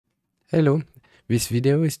Hello, this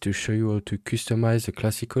video is to show you how to customize a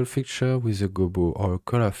classical fixture with a gobo or a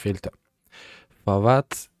color filter. For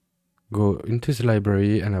that, go into the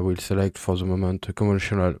library and I will select for the moment a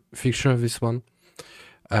conventional fixture, this one,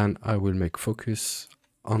 and I will make focus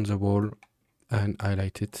on the wall and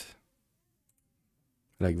highlight it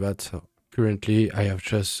like that. So currently I have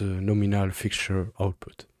just a nominal fixture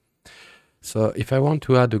output. So if I want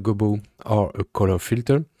to add a gobo or a color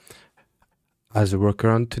filter, as a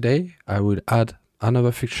workaround today, I will add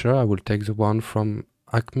another fixture. I will take the one from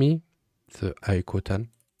Acme, the IECO 10,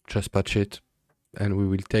 just patch it, and we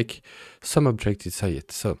will take some object inside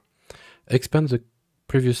it. So expand the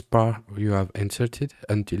previous bar you have inserted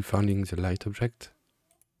until finding the light object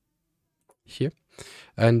here,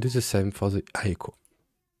 and do the same for the IECO.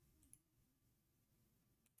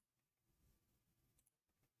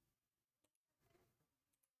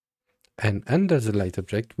 And under the light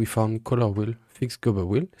object, we found color wheel, fix gobo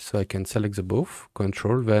wheel, so I can select the both,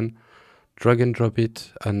 control, then drag and drop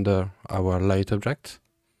it under our light object.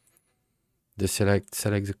 Select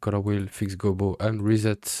the color wheel, fix gobo, and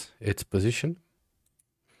reset its position.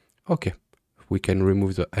 Okay, we can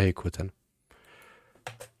remove the IECO 10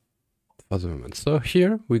 for the moment. So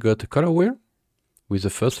here we got a color wheel with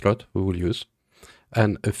the first slot we will use,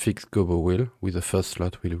 and a fixed gobo wheel with the first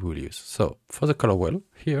slot we will use. So for the color wheel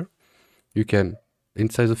here, you can,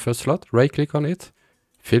 inside the first slot, right click on it,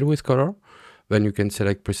 fill with color, then you can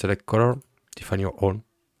select pre-select color, define your own,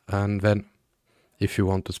 and then if you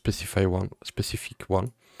want to specify one specific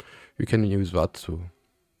one, you can use that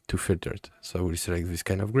to filter it. So I will select this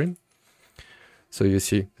kind of green. So you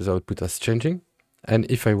see the output is changing. And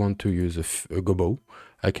if I want to use a gobo,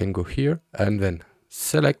 I can go here and then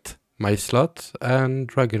select my slot and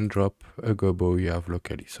drag and drop a gobo you have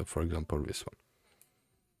locally. So for example, this one.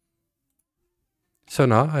 So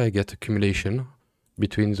now I get accumulation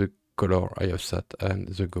between the color I have set and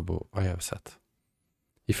the gobo I have set.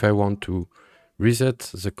 If I want to reset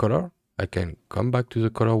the color, I can come back to the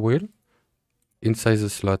color wheel. Inside the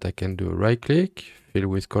slot, I can do a right click, fill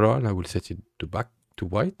with color, and I will set it to back to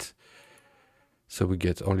white. So we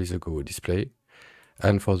get only the gobo display.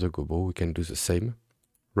 And for the gobo, we can do the same.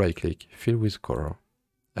 Right click, fill with color,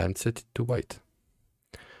 and set it to white.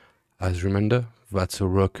 As reminder, that's a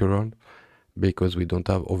workaround because we don't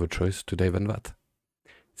have other choice today than that.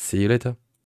 See you later.